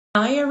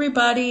Hi,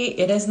 everybody.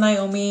 It is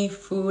Naomi,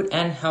 food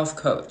and health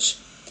coach.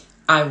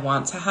 I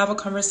want to have a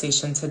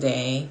conversation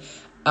today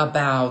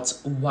about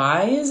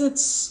why is it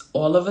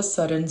all of a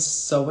sudden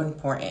so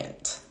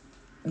important,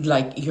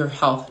 like your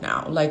health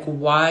now? Like,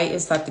 why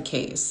is that the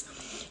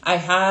case? I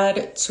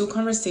had two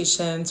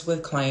conversations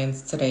with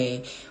clients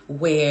today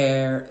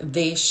where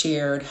they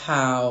shared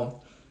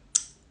how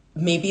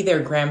maybe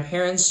their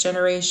grandparents'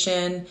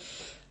 generation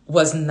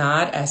was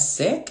not as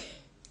sick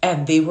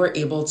and they were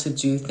able to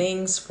do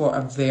things for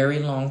a very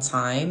long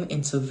time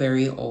into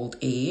very old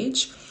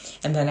age.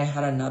 And then I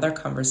had another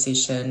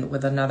conversation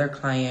with another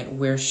client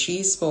where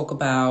she spoke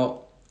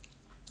about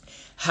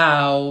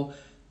how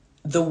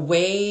the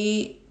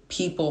way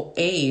people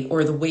ate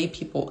or the way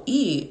people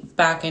eat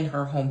back in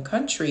her home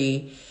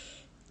country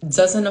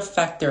doesn't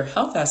affect their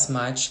health as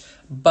much,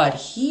 but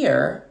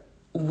here,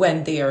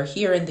 when they are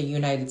here in the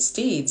United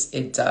States,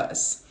 it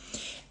does.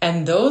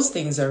 And those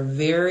things are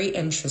very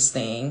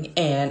interesting.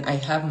 And I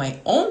have my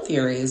own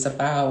theories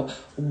about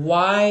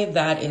why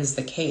that is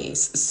the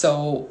case.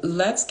 So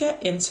let's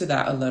get into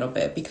that a little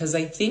bit because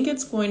I think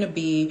it's going to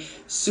be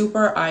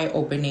super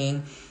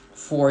eye-opening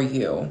for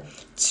you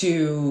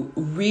to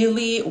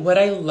really, what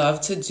I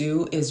love to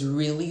do is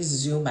really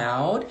zoom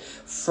out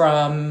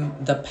from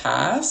the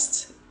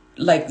past,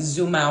 like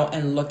zoom out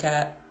and look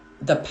at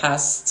the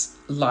past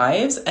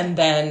lives and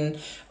then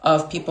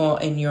of people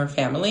in your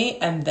family,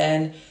 and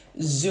then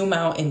zoom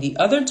out in the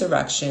other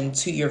direction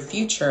to your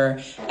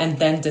future, and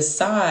then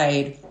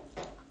decide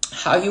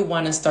how you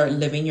want to start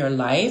living your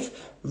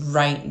life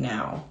right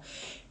now,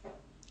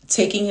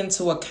 taking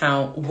into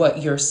account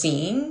what you're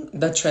seeing,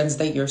 the trends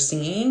that you're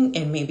seeing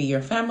in maybe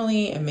your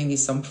family and maybe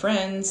some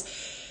friends,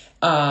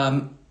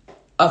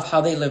 of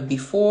how they lived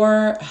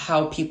before,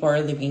 how people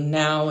are living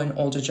now in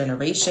older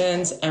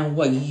generations, and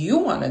what you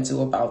want to do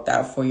about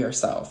that for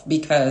yourself.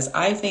 Because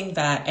I think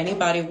that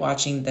anybody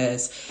watching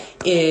this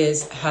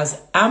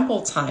has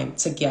ample time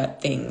to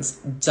get things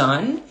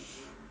done,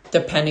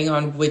 depending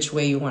on which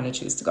way you want to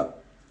choose to go,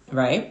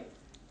 right?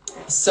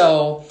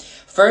 So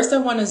first I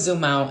want to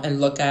zoom out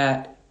and look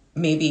at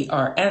maybe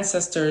our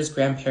ancestors,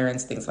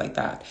 grandparents, things like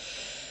that.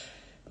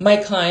 My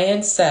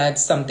client said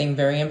something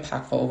very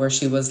impactful where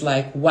she was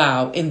like,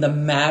 wow, in the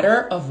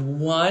matter of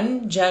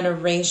one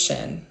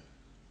generation,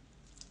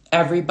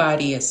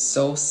 everybody is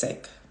so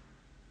sick.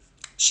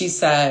 She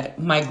said,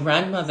 my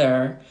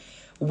grandmother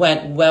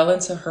went well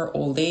into her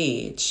old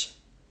age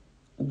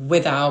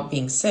without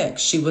being sick.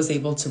 She was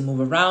able to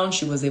move around.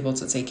 She was able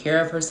to take care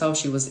of herself.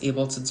 She was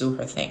able to do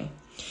her thing.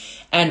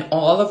 And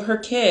all of her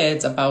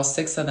kids, about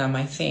 6 of them,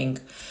 I think,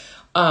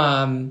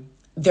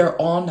 they're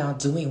all now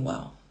doing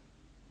well.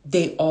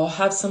 They all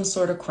have some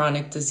sort of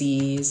chronic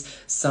disease.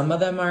 Some of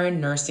them are in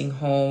nursing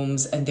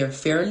homes and they're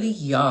fairly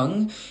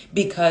young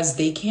because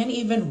they can't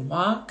even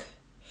walk.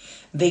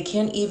 They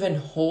can't even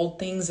hold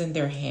things in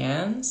their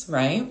hands,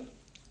 right?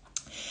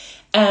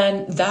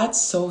 And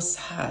that's so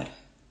sad,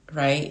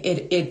 right?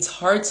 It's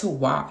hard to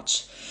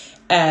watch.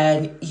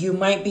 And you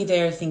might be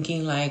there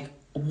thinking like,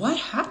 what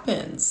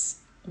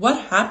happens?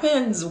 What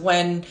happens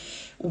when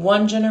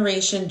one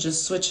generation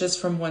just switches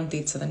from one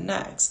day to the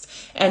next?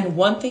 And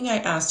one thing I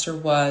asked her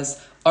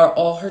was, are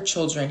all her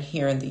children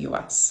here in the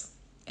US?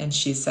 And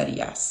she said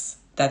yes,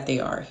 that they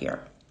are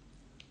here.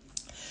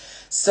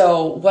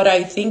 So what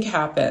I think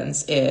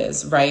happens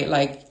is, right,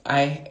 like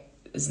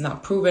it's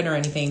not proven or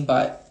anything,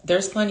 but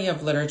there's plenty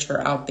of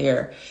literature out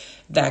there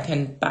that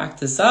can back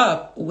this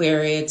up,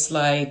 where it's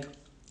like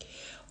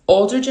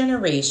older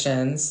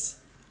generations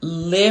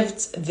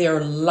lived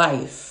their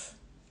life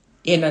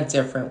in a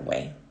different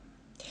way.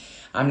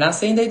 I'm not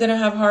saying they didn't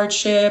have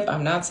hardship.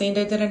 I'm not saying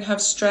they didn't have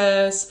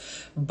stress.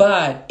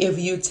 But if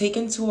you take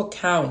into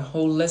account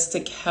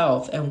holistic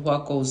health and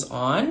what goes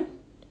on,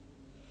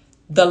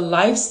 the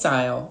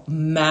lifestyle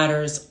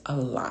matters a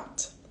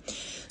lot.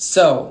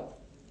 So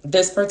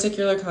this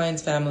particular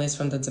client's family is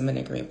from the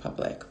Dominican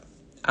Republic.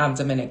 I'm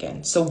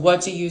Dominican. So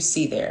what do you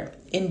see there?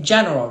 In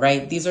general,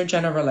 right? These are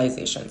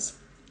generalizations.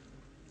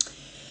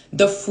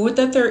 The food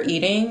that they're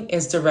eating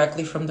is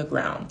directly from the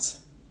ground.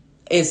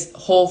 Is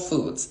whole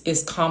foods,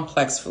 is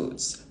complex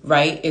foods,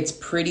 right? It's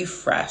pretty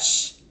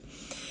fresh.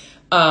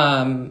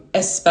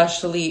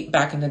 Especially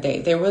back in the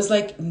day, there was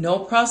like no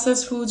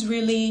processed foods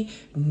really,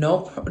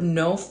 no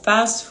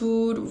fast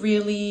food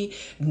really,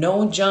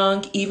 no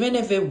junk. Even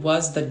if it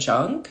was the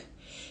junk,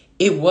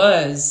 it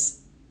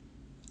was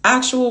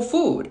actual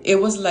food.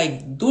 It was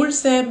like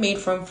dulce made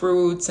from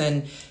fruits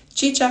and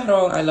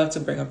chicharrón. I love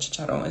to bring up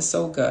chicharrón. It's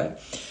so good.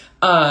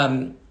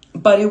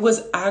 But it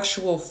was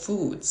actual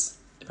foods,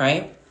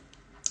 right?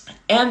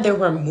 And they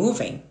were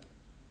moving.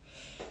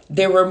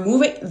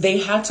 They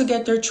had to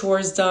get their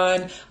chores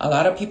done. A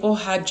lot of people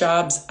had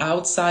jobs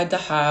outside the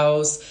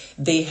house.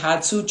 They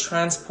had to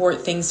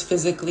transport things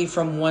physically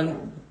from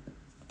one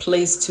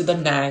place to the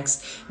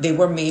next. They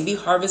were maybe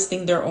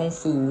harvesting their own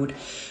food.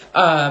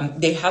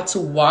 They had to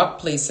walk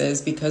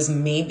places because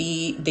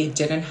maybe they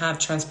didn't have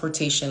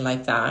transportation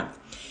like that.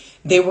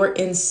 They were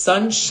in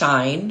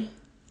sunshine.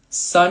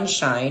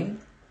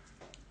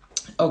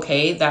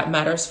 Okay, that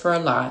matters for a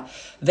lot.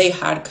 They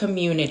had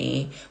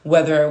community,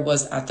 whether it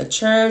was at the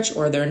church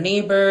or their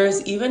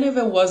neighbors, even if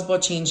it was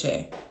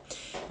bochinche,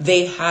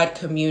 they had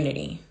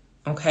community.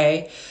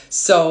 Okay,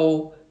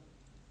 so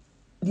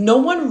no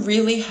one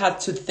really had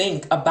to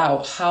think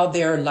about how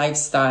their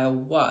lifestyle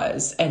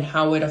was and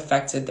how it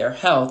affected their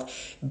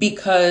health,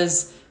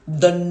 because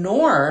the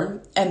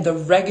norm and the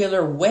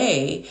regular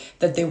way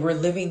that they were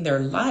living their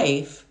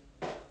life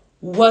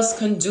was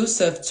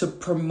conducive to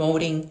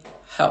promoting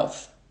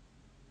health.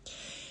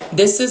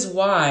 This is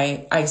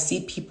why I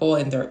see people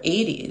in their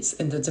 80s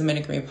in the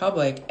Dominican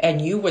Republic,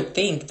 and you would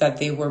think that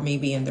they were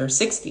maybe in their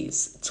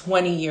 60s,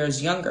 20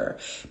 years younger,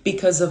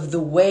 because of the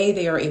way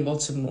they are able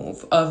to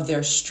move, of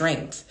their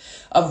strength,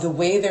 of the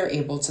way they're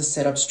able to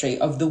sit up straight,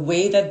 of the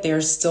way that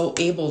they're still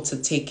able to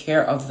take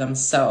care of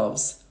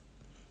themselves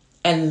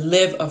and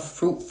live a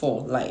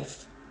fruitful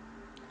life.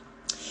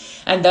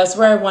 And that's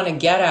where I want to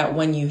get at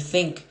when you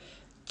think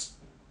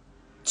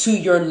to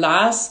your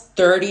last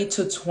 30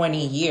 to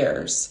 20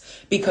 years,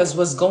 because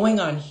what's going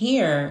on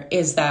here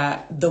is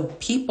that the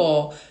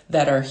people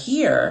that are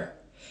here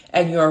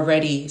and you're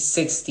already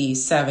 60,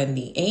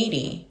 70,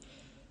 80,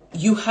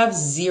 you have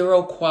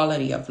zero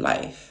quality of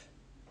life.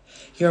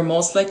 You're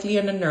most likely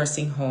in a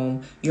nursing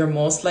home. You're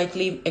most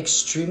likely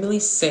extremely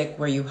sick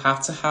where you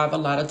have to have a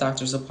lot of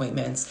doctor's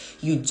appointments.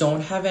 You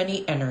don't have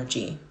any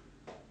energy,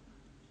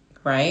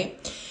 right?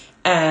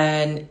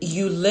 And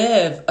you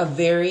live a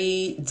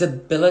very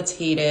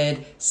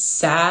debilitated,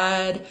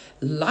 sad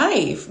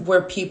life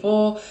where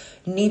people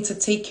need to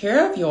take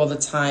care of you all the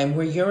time,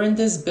 where you're in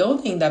this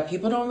building that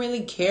people don't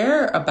really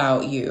care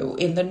about you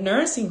in the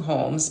nursing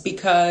homes,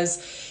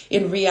 because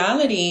in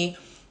reality,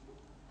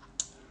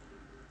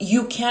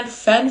 you can't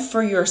fend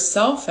for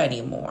yourself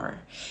anymore.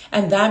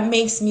 And that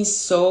makes me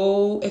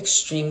so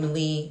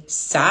extremely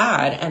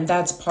sad. And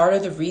that's part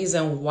of the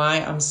reason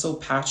why I'm so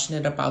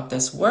passionate about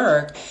this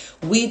work.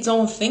 We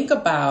don't think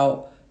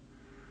about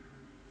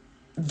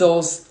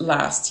those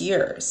last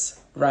years,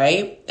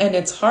 right? And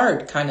it's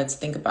hard kind of to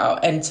think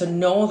about and to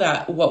know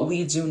that what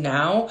we do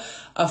now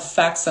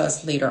affects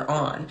us later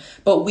on.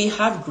 But we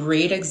have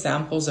great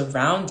examples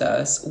around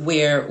us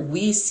where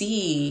we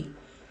see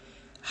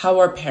how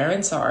our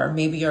parents are,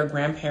 maybe our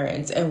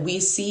grandparents, and we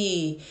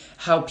see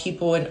how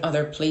people in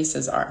other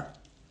places are.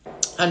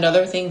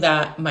 Another thing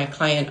that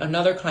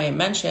another client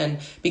mentioned,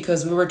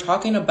 because we were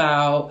talking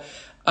about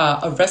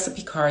a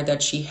recipe card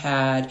that she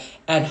had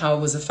and how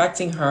it was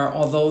affecting her,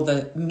 although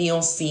the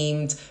meal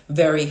seemed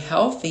very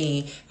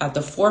healthy at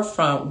the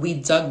forefront, we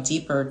dug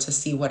deeper to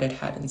see what it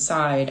had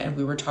inside. And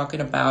we were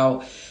talking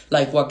about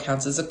like what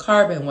counts as a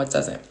carb and what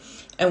doesn't.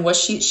 And what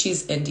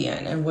she's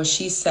Indian, and what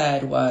she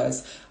said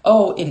was,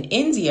 oh, in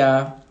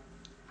India,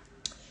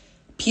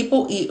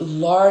 people eat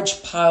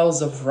large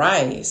piles of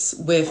rice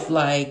with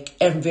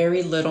and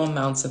very little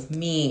amounts of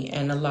meat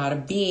and a lot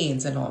of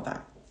beans and all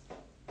that,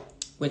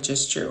 which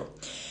is true.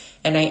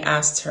 And I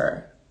asked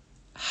her,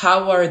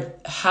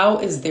 how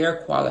is their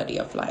quality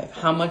of life?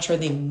 How much are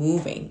they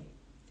moving?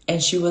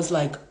 And she was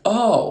like,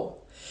 oh,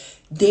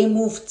 they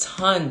move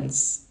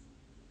tons.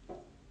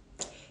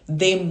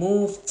 They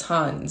move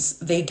tons.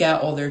 They get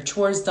all their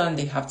chores done.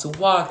 They have to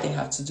walk. They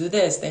have to do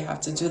this. They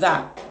have to do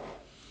that.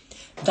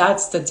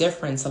 That's the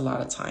difference a lot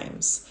of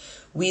times.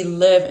 We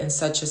live in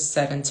such a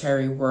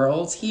sedentary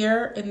world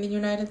here in the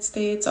United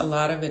States. A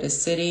lot of it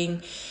is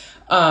sitting.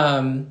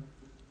 The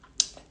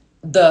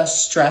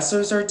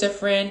stressors are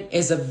different.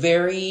 Is a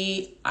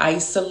very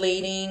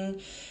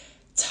isolating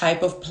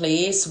type of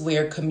place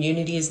where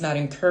community is not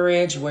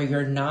encouraged, where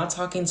you're not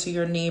talking to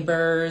your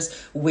neighbors,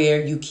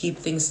 where you keep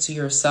things to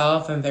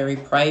yourself and very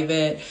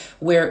private,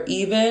 where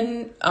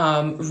even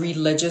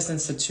religious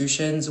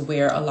institutions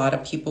where a lot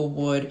of people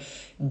would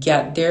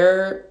get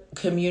their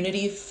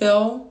community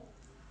fill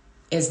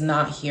is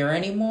not here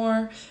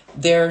anymore.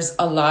 There's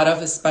a lot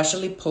of,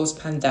 especially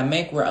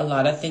post-pandemic, where a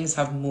lot of things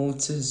have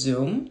moved to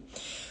Zoom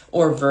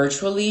or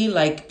virtually.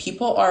 Like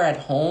people are at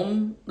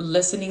home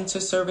listening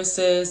to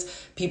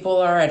services. People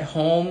are at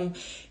home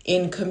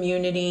in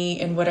community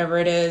and whatever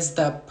it is.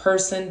 The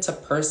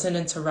person-to-person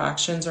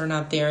interactions are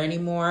not there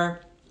anymore.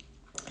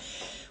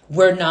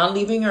 We're not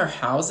leaving our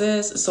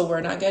houses, so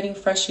we're not getting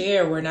fresh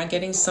air. We're not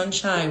getting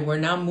sunshine. We're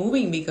not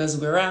moving because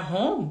we're at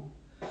home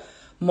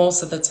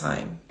most of the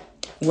time.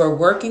 We're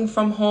working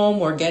from home.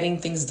 We're getting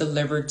things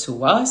delivered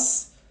to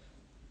us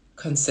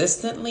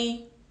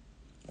consistently.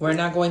 We're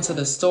not going to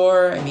the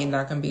store. I mean,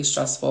 that can be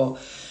stressful.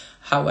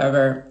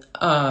 However,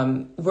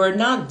 we're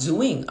not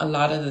doing a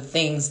lot of the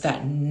things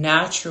that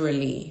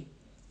naturally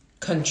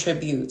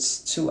contributes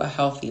to a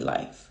healthy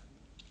life,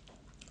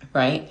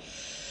 right?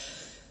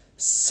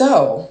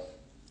 So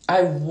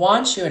I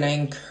want you and I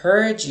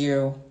encourage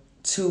you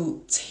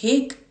to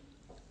take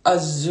a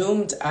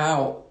zoomed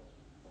out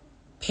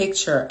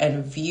picture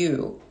and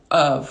view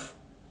of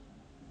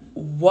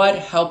what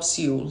helps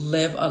you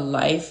live a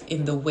life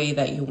in the way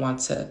that you want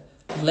to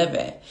live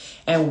it.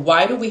 And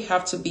why do we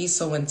have to be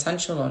so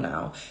intentional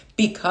now?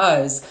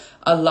 Because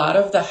a lot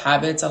of the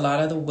habits, a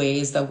lot of the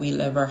ways that we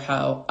live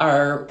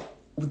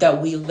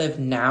that we live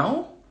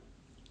now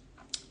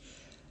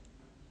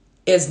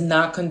is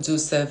not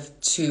conducive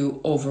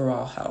to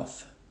overall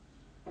health.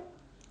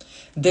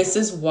 This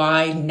is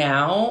why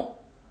now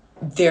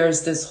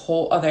there's this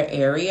whole other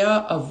area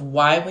of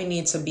why we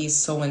need to be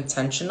so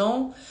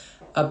intentional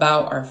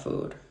about our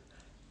food,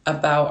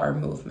 about our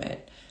movement,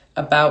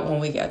 about when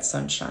we get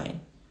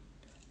sunshine,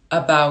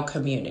 about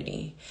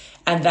community.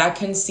 And that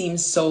can seem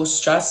so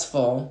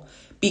stressful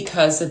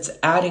because it's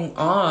adding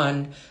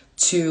on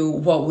to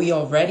what we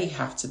already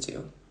have to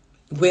do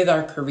with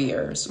our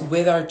careers,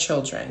 with our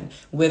children,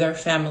 with our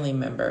family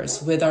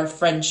members, with our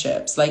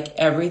friendships. Like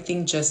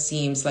everything just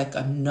seems like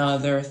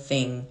another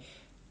thing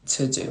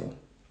to do.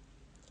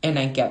 And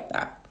I get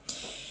that.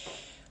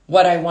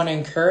 What I want to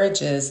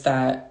encourage is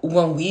that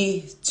when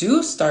we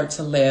do start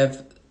to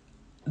live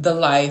the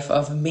life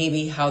of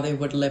maybe how they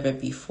would live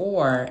it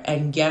before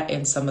and get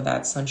in some of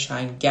that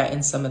sunshine, get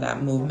in some of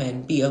that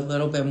movement, be a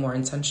little bit more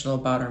intentional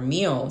about our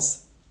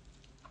meals,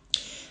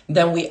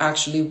 then we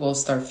actually will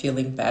start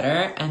feeling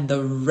better and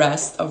the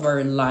rest of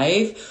our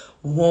life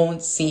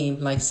won't seem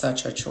like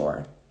such a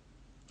chore.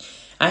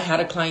 I had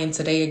a client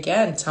today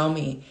again tell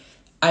me,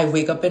 I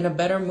wake up in a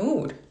better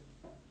mood.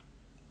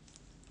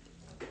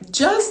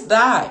 Just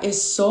that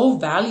is so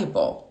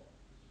valuable.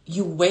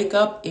 You wake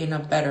up in a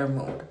better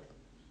mood.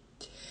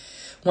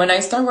 When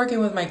I start working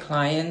with my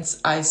clients,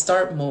 I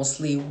start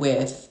mostly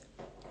with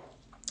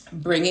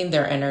bringing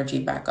their energy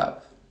back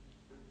up,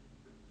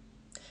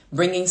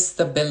 bringing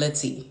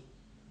stability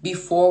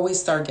before we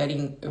start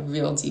getting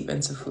real deep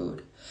into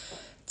food,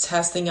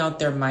 testing out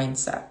their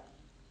mindset,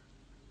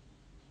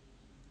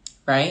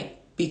 right?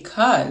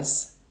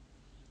 Because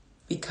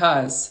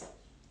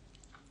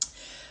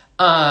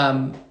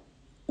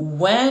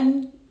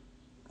when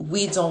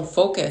we don't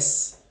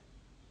focus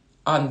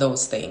on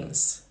those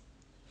things,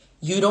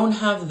 you don't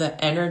have the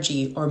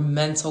energy or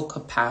mental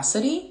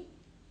capacity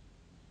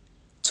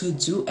to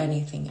do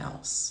anything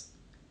else.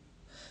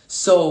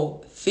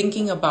 So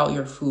thinking about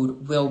your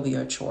food will be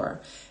a chore.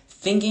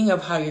 Thinking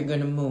of how you're going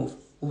to move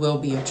will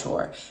be a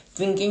chore.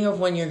 Thinking of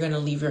when you're going to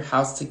leave your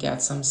house to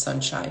get some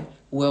sunshine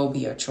will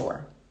be a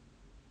chore.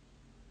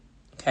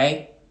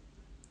 Okay?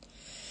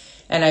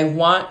 And I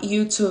want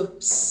you to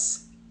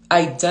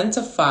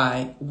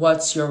identify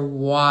what's your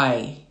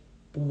why.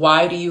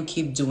 Why do you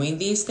keep doing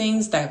these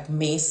things that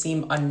may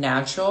seem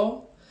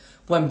unnatural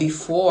when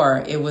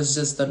before it was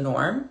just the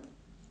norm?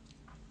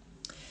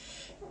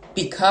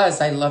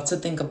 Because I love to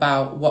think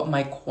about what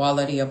my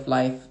quality of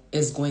life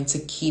is going to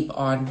keep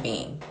on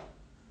being.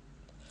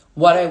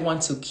 What I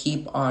want to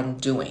keep on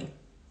doing.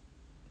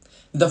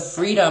 The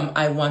freedom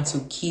I want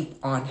to keep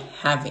on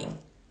having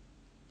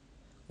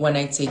when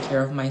I take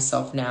care of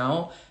myself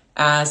now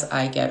as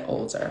I get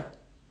older.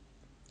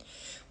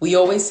 We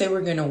always say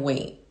we're going to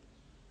wait.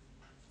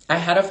 I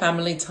had a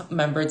family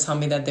member tell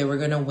me that they were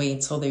going to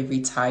wait till they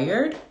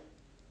retired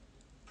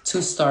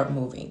to start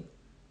moving,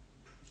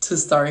 to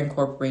start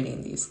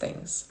incorporating these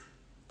things.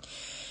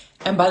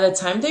 And by the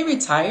time they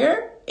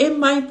retire, it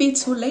might be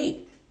too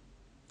late.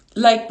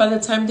 Like by the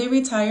time they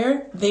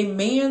retire, they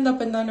may end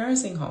up in the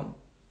nursing home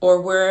or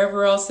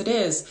wherever else it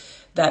is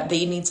that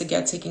they need to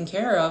get taken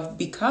care of,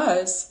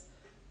 because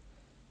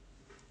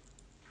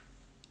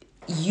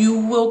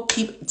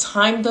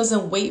time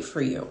doesn't wait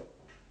for you.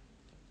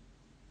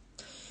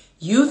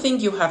 You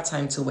think you have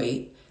time to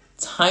wait.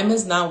 Time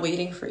is not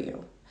waiting for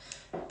you.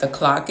 The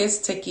clock is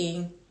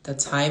ticking. The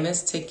time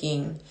is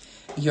ticking.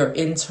 Your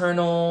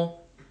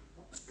internal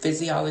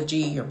physiology,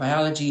 your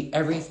biology,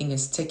 everything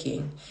is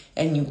ticking.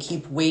 And you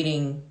keep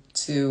waiting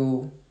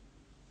to,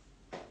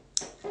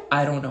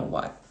 I don't know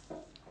what.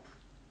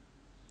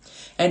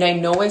 And I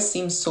know it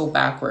seems so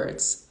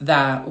backwards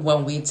that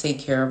when we take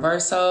care of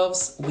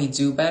ourselves, we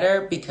do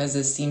better because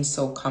it seems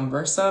so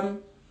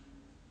cumbersome.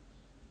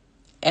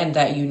 And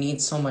that you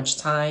need so much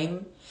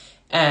time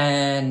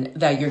and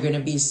that you're going to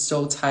be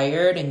so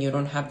tired and you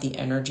don't have the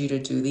energy to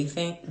do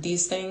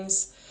these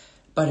things.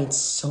 But it's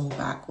so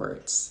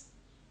backwards.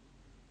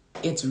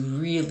 It's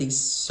really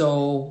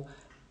so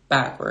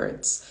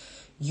backwards.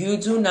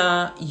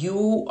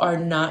 You are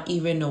not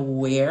even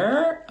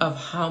aware of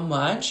how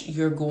much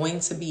you're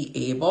going to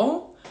be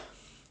able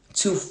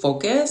to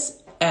focus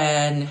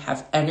and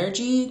have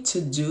energy to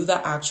do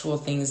the actual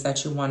things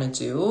that you want to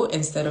do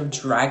instead of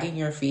dragging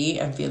your feet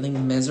and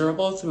feeling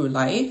miserable through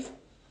life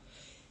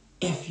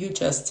if you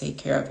just take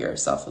care of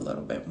yourself a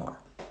little bit more.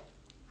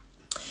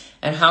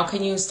 And how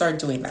can you start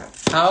doing that?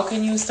 How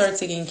can you start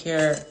taking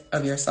care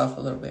of yourself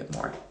a little bit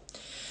more?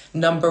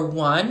 Number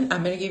one,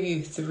 I'm going to give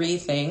you 3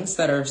 things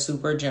that are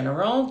super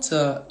general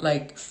to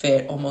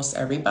fit almost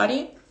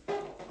everybody.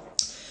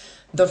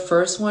 The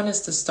first one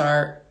is to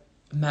start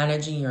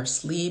managing your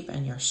sleep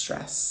and your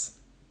stress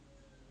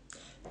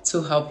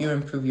to help you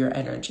improve your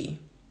energy.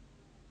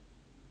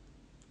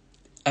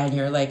 And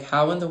you're like,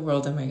 how in the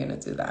world am I going to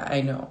do that?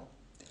 I know.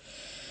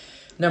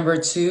 Number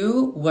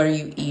 2, what are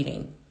you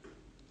eating?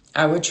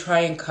 I would try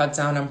and cut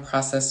down on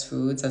processed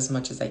foods as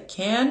much as I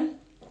can.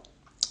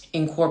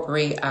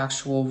 Incorporate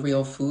actual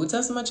real foods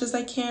as much as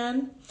I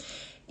can.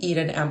 Eat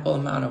an ample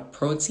amount of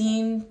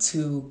protein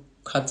to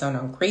cut down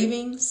on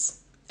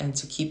cravings and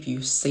to keep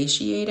you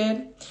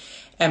satiated.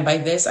 And by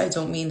this, I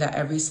don't mean that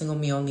every single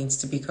meal needs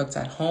to be cooked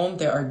at home.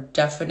 There are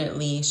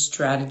definitely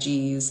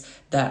strategies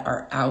that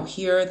are out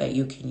here that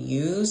you can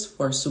use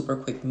for super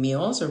quick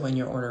meals or when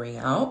you're ordering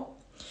out.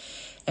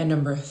 And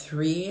number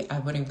 3, I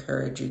would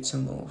encourage you to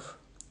move.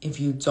 If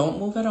you don't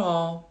move at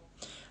all,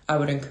 I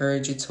would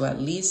encourage you to at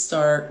least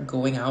start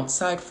going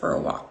outside for a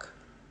walk.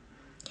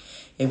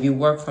 If you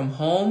work from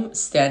home,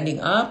 standing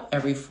up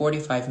every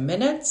 45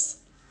 minutes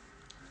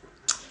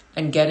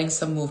and getting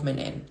some movement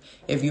in.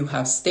 If you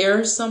have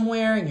stairs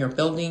somewhere in your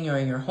building or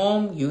in your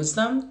home, use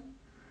them.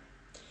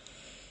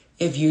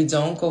 If you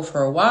don't, go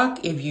for a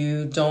walk. If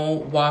you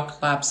don't,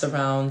 walk laps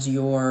around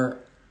your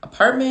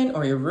apartment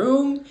or your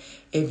room.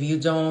 If you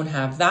don't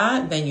have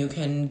that, then you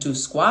can do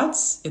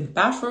squats in the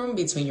bathroom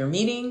between your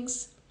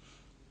meetings.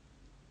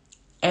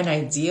 And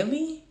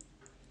ideally,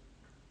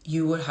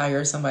 you would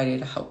hire somebody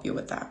to help you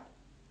with that.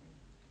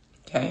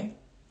 Okay?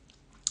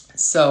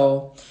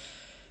 So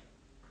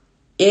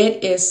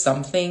it is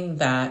something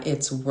that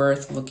it's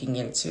worth looking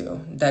into,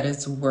 that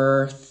it's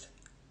worth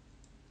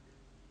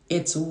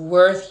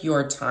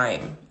your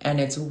time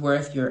and it's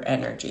worth your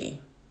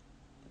energy,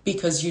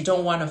 because you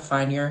don't want to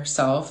find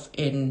yourself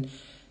in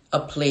a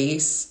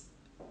place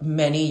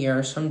many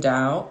years from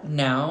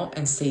now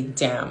and say,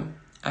 damn,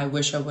 I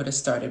wish I would have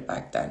started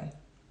back then.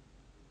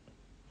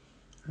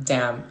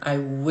 Damn, I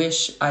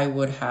wish I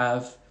would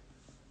have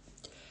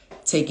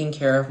taking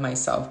care of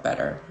myself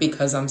better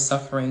because I'm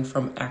suffering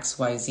from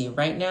XYZ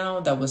right now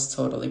that was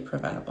totally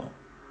preventable.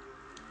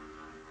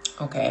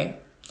 Okay.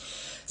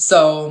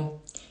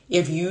 So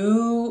if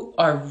you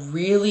are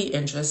really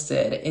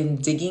interested in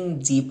digging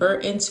deeper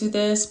into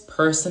this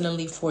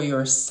personally for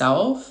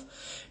yourself,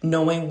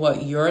 knowing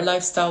what your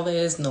lifestyle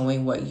is,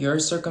 knowing what your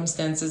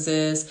circumstances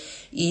is,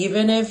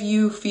 even if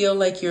you feel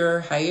like you're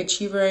a high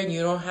achiever and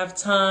you don't have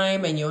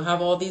time and you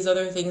have all these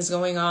other things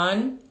going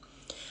on,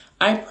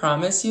 I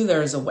promise you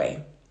there's a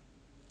way.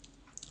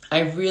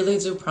 I really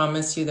do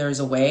promise you there's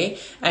a way.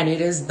 And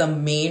it is the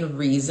main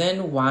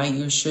reason why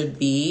you should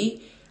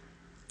be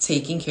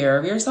taking care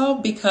of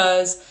yourself.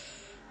 Because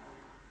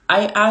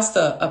I asked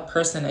a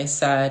person, I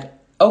said,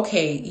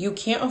 okay, you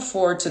can't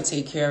afford to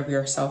take care of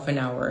yourself an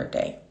hour a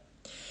day.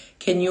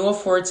 Can you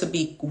afford to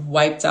be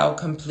wiped out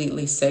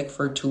completely sick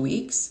for 2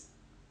 weeks?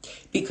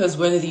 Because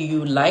whether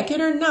you like it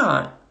or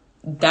not,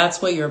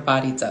 that's what your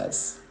body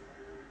does.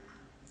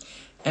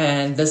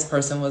 And this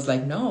person was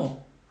like,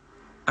 no,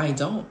 I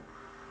don't.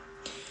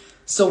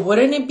 So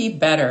wouldn't it be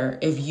better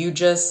if you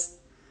just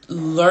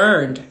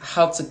learned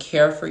how to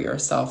care for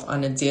yourself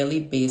on a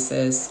daily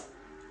basis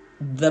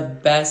the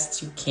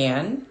best you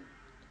can,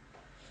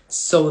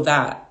 so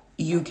that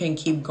you can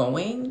keep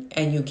going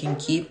and you can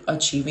keep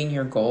achieving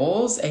your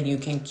goals and you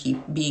can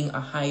keep being a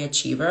high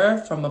achiever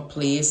from a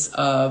place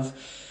of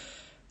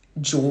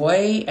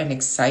joy and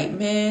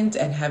excitement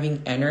and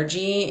having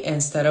energy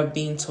instead of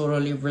being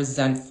totally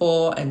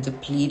resentful and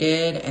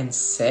depleted and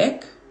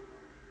sick?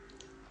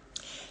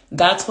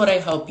 That's what I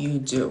help you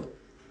do.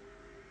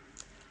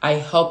 I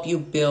help you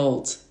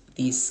build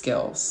these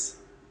skills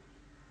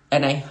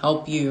and I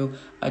help you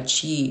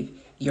achieve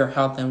your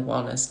health and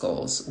wellness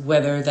goals,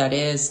 whether that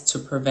is to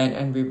prevent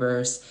and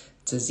reverse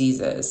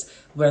diseases,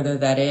 whether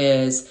that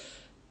is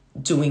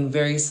doing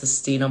very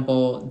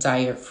sustainable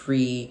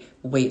diet-free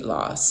weight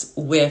loss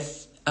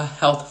with a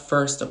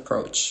health-first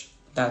approach.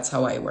 That's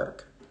how I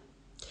work.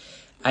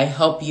 I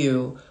help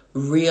you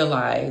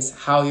realize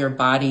how your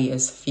body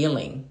is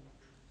feeling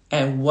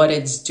and what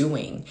it's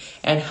doing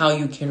and how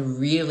you can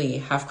really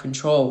have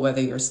control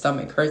whether your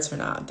stomach hurts or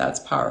not.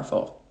 That's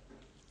powerful.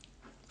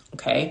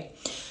 Okay?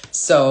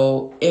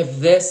 So if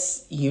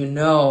this,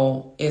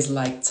 is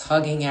like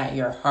tugging at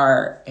your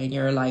heart and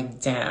you're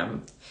like,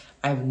 damn,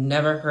 I've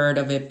never heard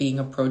of it being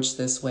approached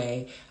this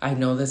way. I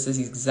know this is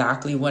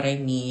exactly what I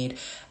need.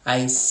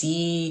 I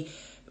see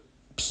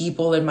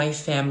people in my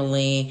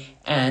family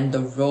and the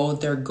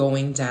road they're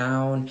going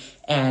down,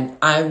 and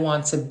I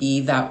want to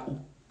be that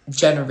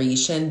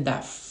generation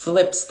that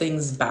flips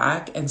things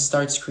back and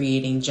starts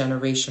creating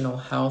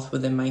generational health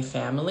within my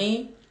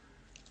family,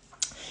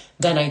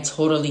 then I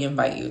totally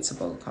invite you to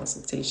book a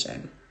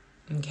consultation.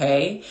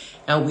 Okay?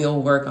 And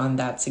we'll work on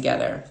that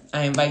together.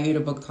 I invite you to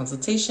book a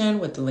consultation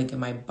with the link in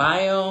my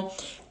bio.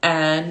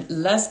 And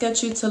let's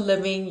get you to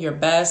living your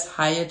best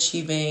high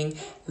achieving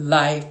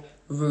life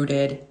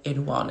rooted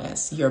in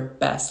wellness. Your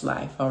best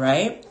life. All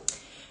right?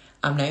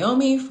 I'm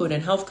Naomi, food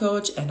and health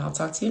coach, and I'll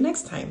talk to you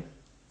next time.